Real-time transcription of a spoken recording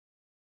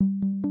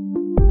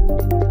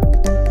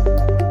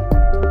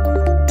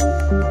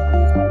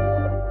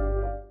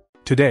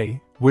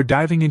Today, we're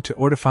diving into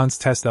Ortofon's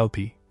Test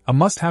LP, a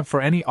must-have for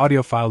any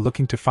audiophile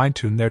looking to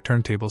fine-tune their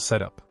turntable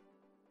setup.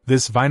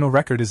 This vinyl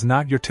record is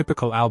not your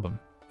typical album.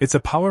 It's a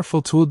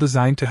powerful tool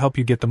designed to help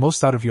you get the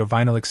most out of your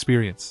vinyl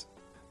experience.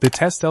 The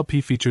Test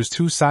LP features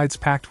two sides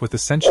packed with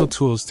essential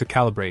tools to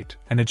calibrate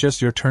and adjust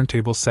your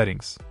turntable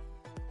settings.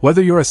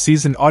 Whether you're a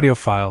seasoned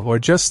audiophile or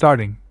just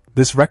starting,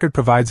 this record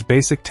provides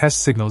basic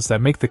test signals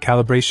that make the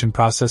calibration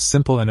process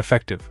simple and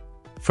effective.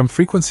 From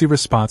frequency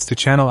response to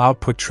channel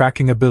output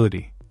tracking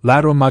ability,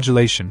 lateral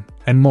modulation,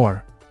 and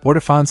more,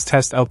 Ortofon's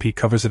Test LP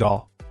covers it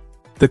all.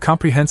 The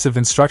comprehensive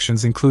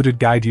instructions included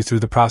guide you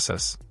through the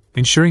process,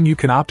 ensuring you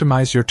can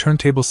optimize your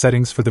turntable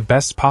settings for the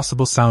best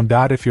possible sound.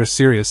 If you're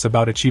serious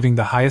about achieving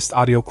the highest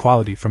audio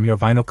quality from your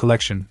vinyl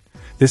collection,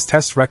 this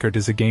test record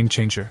is a game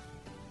changer.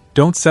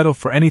 Don't settle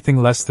for anything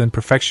less than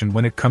perfection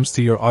when it comes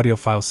to your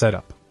audiophile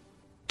setup.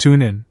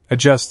 Tune in,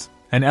 adjust,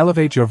 and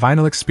elevate your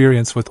vinyl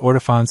experience with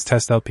Ortofon's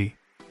Test LP.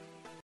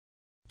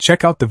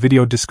 Check out the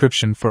video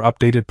description for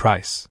updated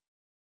price.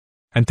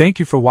 And thank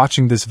you for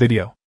watching this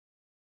video.